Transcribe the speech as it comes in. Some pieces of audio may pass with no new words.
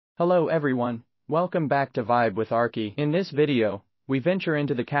Hello everyone, welcome back to Vibe with Arky. In this video, we venture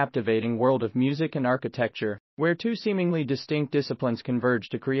into the captivating world of music and architecture, where two seemingly distinct disciplines converge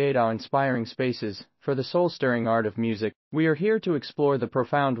to create awe-inspiring spaces for the soul-stirring art of music. We are here to explore the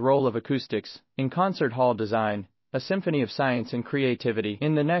profound role of acoustics in concert hall design, a symphony of science and creativity.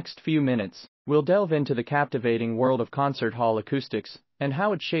 In the next few minutes, we'll delve into the captivating world of concert hall acoustics and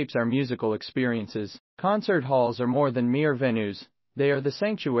how it shapes our musical experiences. Concert halls are more than mere venues. They are the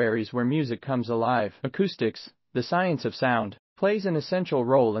sanctuaries where music comes alive. Acoustics, the science of sound, plays an essential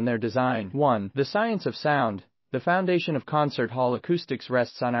role in their design. 1. The science of sound. The foundation of concert hall acoustics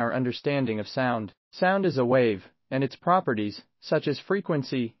rests on our understanding of sound. Sound is a wave, and its properties, such as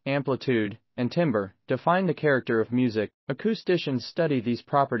frequency, amplitude, and timbre, define the character of music. Acousticians study these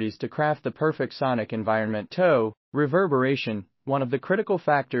properties to craft the perfect sonic environment. 2. Reverberation. One of the critical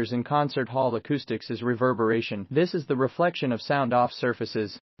factors in concert hall acoustics is reverberation. This is the reflection of sound off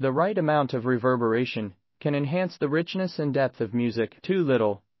surfaces. The right amount of reverberation can enhance the richness and depth of music. Too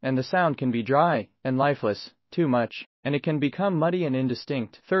little, and the sound can be dry and lifeless. Too much, and it can become muddy and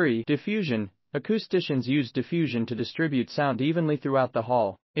indistinct. 3. Diffusion. Acousticians use diffusion to distribute sound evenly throughout the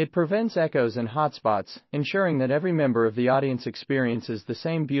hall. It prevents echoes and hotspots, ensuring that every member of the audience experiences the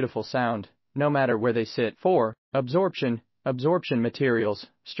same beautiful sound, no matter where they sit. 4. Absorption. Absorption materials,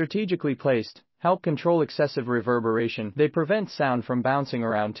 strategically placed, help control excessive reverberation. They prevent sound from bouncing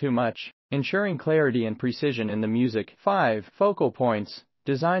around too much, ensuring clarity and precision in the music. 5. Focal points.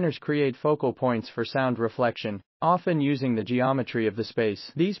 Designers create focal points for sound reflection, often using the geometry of the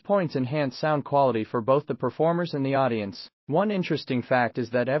space. These points enhance sound quality for both the performers and the audience. One interesting fact is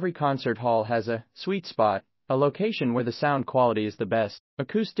that every concert hall has a sweet spot, a location where the sound quality is the best.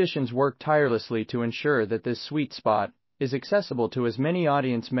 Acousticians work tirelessly to ensure that this sweet spot is accessible to as many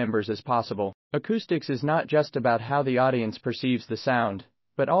audience members as possible. Acoustics is not just about how the audience perceives the sound,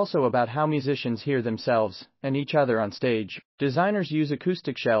 but also about how musicians hear themselves and each other on stage. Designers use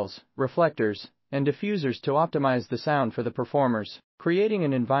acoustic shells, reflectors, and diffusers to optimize the sound for the performers, creating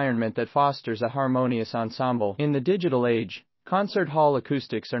an environment that fosters a harmonious ensemble. In the digital age, concert hall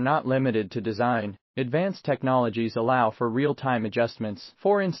acoustics are not limited to design. Advanced technologies allow for real-time adjustments.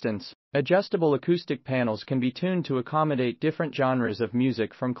 For instance, adjustable acoustic panels can be tuned to accommodate different genres of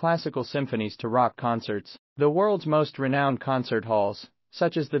music, from classical symphonies to rock concerts. The world's most renowned concert halls,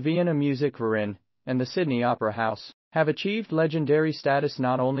 such as the Vienna Musikverein and the Sydney Opera House, have achieved legendary status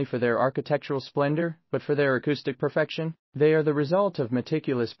not only for their architectural splendor, but for their acoustic perfection. They are the result of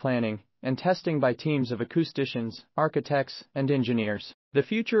meticulous planning and testing by teams of acousticians, architects, and engineers. The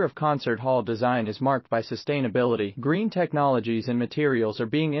future of concert hall design is marked by sustainability. Green technologies and materials are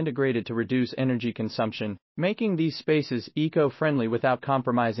being integrated to reduce energy consumption, making these spaces eco-friendly without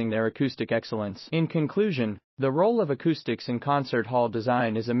compromising their acoustic excellence. In conclusion, the role of acoustics in concert hall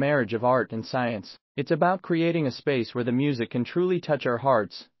design is a marriage of art and science. It's about creating a space where the music can truly touch our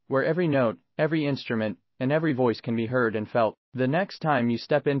hearts, where every note, every instrument, and every voice can be heard and felt. The next time you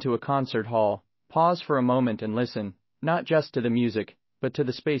step into a concert hall, pause for a moment and listen, not just to the music, but to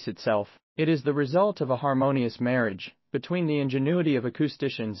the space itself. It is the result of a harmonious marriage between the ingenuity of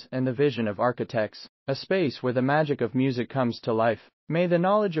acousticians and the vision of architects, a space where the magic of music comes to life. May the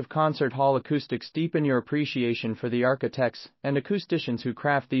knowledge of concert hall acoustics deepen your appreciation for the architects and acousticians who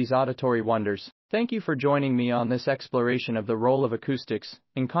craft these auditory wonders. Thank you for joining me on this exploration of the role of acoustics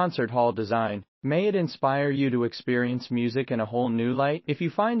in concert hall design. May it inspire you to experience music in a whole new light. If you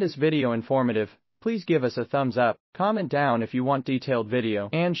find this video informative, please give us a thumbs up, comment down if you want detailed video,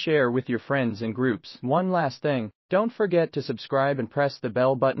 and share with your friends and groups. One last thing, don't forget to subscribe and press the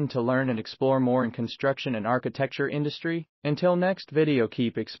bell button to learn and explore more in construction and architecture industry. Until next video,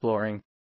 keep exploring.